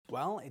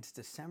Well, it's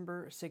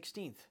December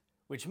 16th,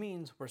 which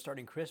means we're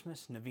starting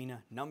Christmas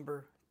Novena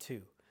number 2.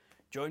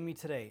 Join me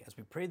today as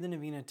we pray the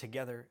Novena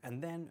together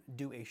and then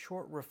do a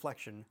short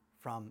reflection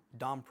from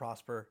Dom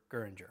Prosper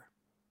Guringer.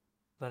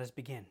 Let us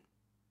begin.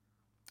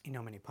 In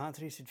nomine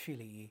Patris et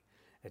Filii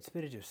et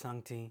Spiritus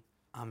Sancti.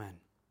 Amen.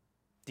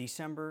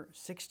 December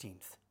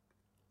 16th.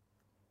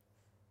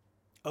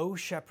 O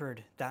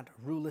shepherd that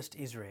rulest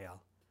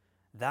Israel,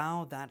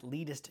 thou that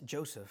leadest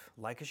Joseph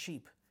like a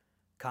sheep,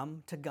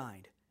 come to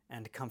guide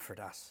and comfort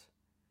us.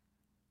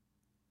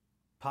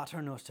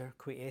 Pater noster,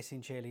 qui es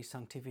in caeli,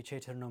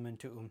 sanctificetur nomen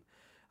tuum,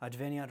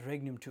 adveniat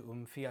regnum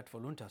tuum, fiat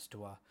voluntas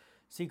tua,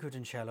 sicut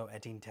in cielo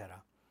et in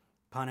terra.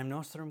 Panem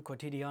nostrum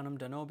quotidianum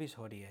da nobis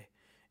hodie,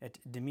 et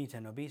dimite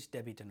nobis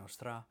debita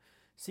nostra,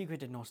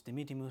 sicut et nos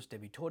dimittimus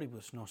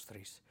debitoribus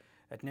nostris,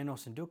 et ne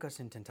nos inducas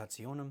in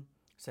tentationem,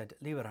 sed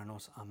libera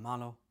nos a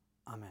malo.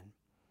 Amen.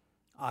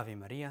 Ave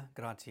Maria,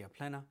 gratia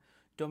plena,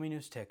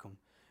 Dominus tecum,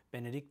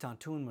 benedicta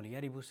tu in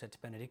mulieribus et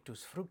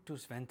benedictus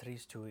fructus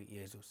ventris tui,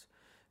 Iesus.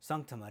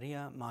 Sancta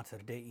Maria, Mater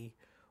Dei,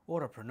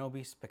 ora pro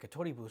nobis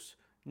peccatoribus,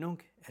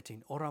 nunc et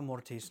in hora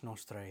mortis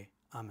nostrae.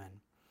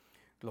 Amen.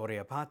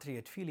 Gloria Patri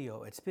et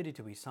Filio et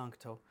Spiritui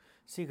Sancto,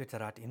 sicut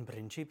erat in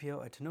principio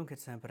et nunc et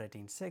semper et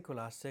in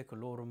saecula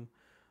saeculorum.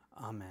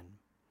 Amen.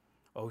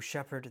 O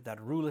shepherd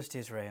that rulest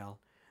Israel,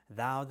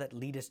 thou that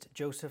leadest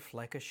Joseph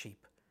like a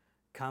sheep,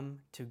 come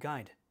to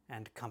guide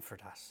and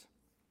comfort us.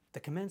 The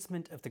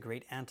commencement of the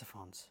great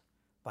Antiphons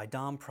by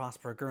Dom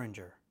Prosper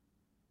Guringer.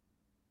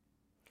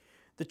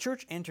 The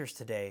Church enters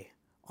today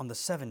on the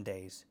 7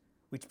 days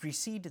which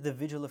precede the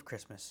vigil of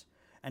Christmas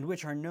and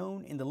which are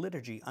known in the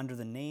liturgy under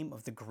the name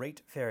of the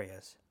Great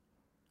Ferias.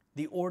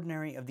 The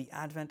ordinary of the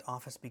Advent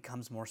office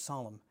becomes more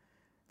solemn.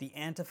 The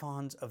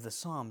antiphons of the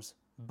Psalms,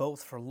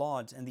 both for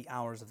lauds and the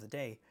hours of the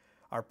day,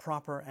 are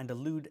proper and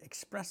allude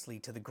expressly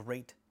to the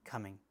great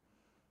coming.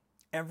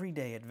 Every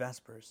day at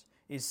Vespers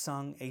is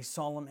sung a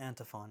solemn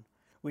antiphon,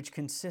 which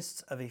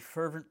consists of a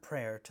fervent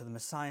prayer to the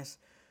Messiah,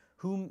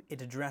 whom it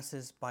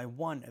addresses by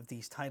one of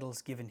these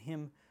titles given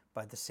him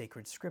by the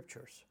sacred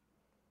Scriptures.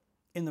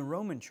 In the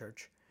Roman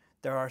Church,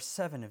 there are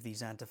 7 of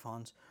these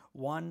antiphons,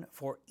 one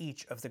for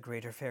each of the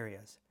greater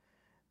ferias.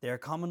 They are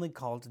commonly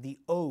called the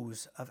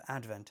O's of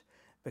Advent,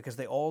 because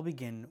they all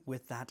begin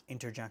with that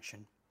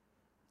interjection.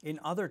 In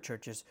other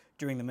churches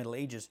during the Middle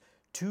Ages,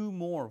 2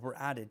 more were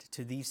added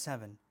to these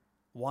 7,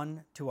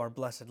 one to Our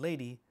Blessed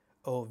Lady,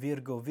 O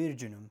Virgo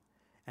Virginum,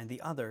 and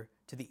the other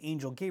to the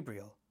angel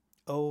Gabriel,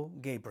 O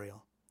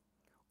Gabriel,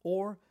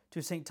 or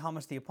to St.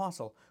 Thomas the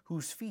Apostle,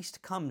 whose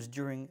feast comes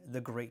during the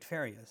great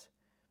ferias.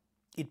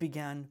 It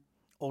began,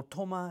 O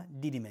Thoma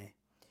Didime.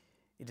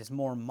 It is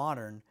more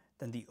modern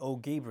than the O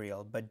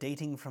Gabriel, but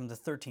dating from the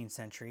 13th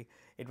century,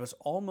 it was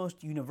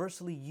almost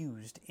universally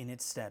used in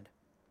its stead.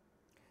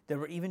 There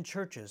were even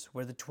churches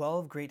where the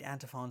 12 great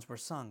antiphons were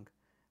sung,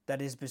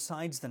 that is,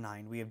 besides the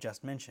 9 we have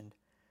just mentioned.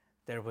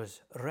 There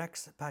was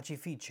Rex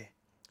Pacifice,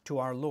 to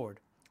our Lord,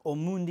 O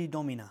Mundi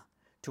Domina,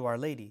 to Our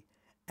Lady,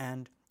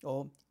 and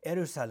O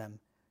Jerusalem,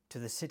 to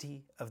the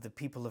city of the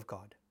people of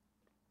God.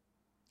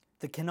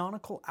 The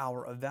canonical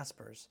hour of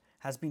Vespers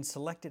has been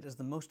selected as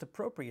the most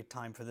appropriate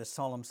time for this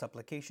solemn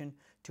supplication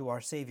to our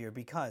Savior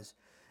because,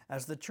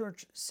 as the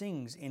Church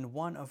sings in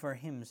one of her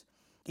hymns,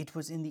 it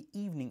was in the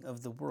evening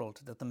of the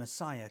world that the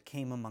Messiah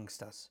came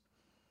amongst us.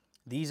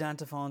 These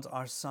antiphons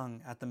are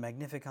sung at the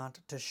Magnificat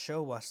to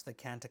show us the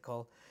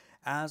canticle,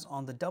 as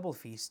on the double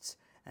feasts,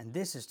 and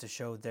this is to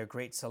show their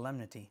great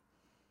solemnity.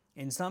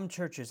 In some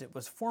churches it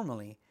was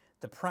formerly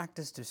the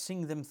practice to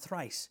sing them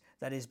thrice,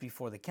 that is,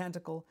 before the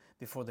canticle,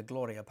 before the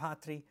Gloria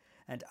Patri,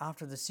 and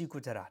after the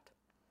Sicut Erat.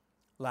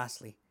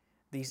 Lastly,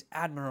 these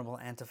admirable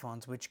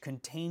antiphons, which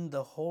contain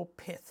the whole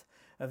pith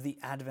of the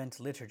Advent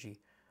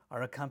liturgy,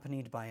 are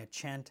accompanied by a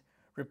chant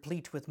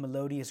replete with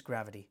melodious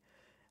gravity,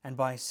 and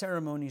by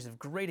ceremonies of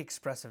great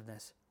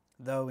expressiveness,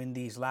 though in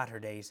these latter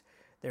days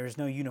there is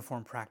no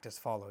uniform practice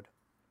followed.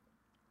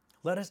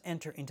 Let us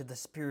enter into the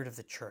spirit of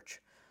the Church.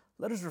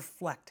 Let us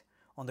reflect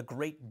on the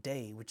great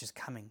day which is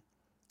coming,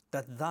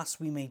 that thus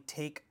we may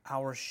take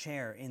our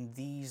share in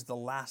these the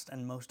last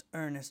and most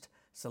earnest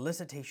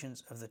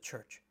solicitations of the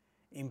Church,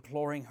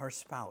 imploring her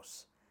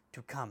spouse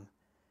to come,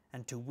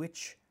 and to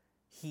which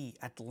he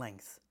at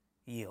length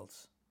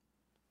yields.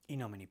 In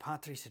nomine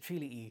Patris et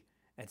Filii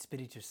et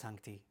Spiritus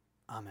Sancti.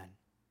 Amen.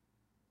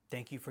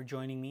 Thank you for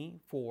joining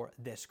me for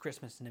this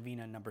Christmas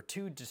Novena number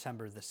 2,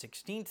 December the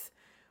 16th.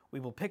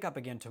 We will pick up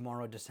again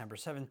tomorrow, December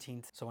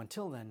 17th. So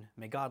until then,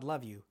 may God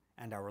love you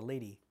and Our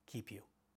Lady keep you.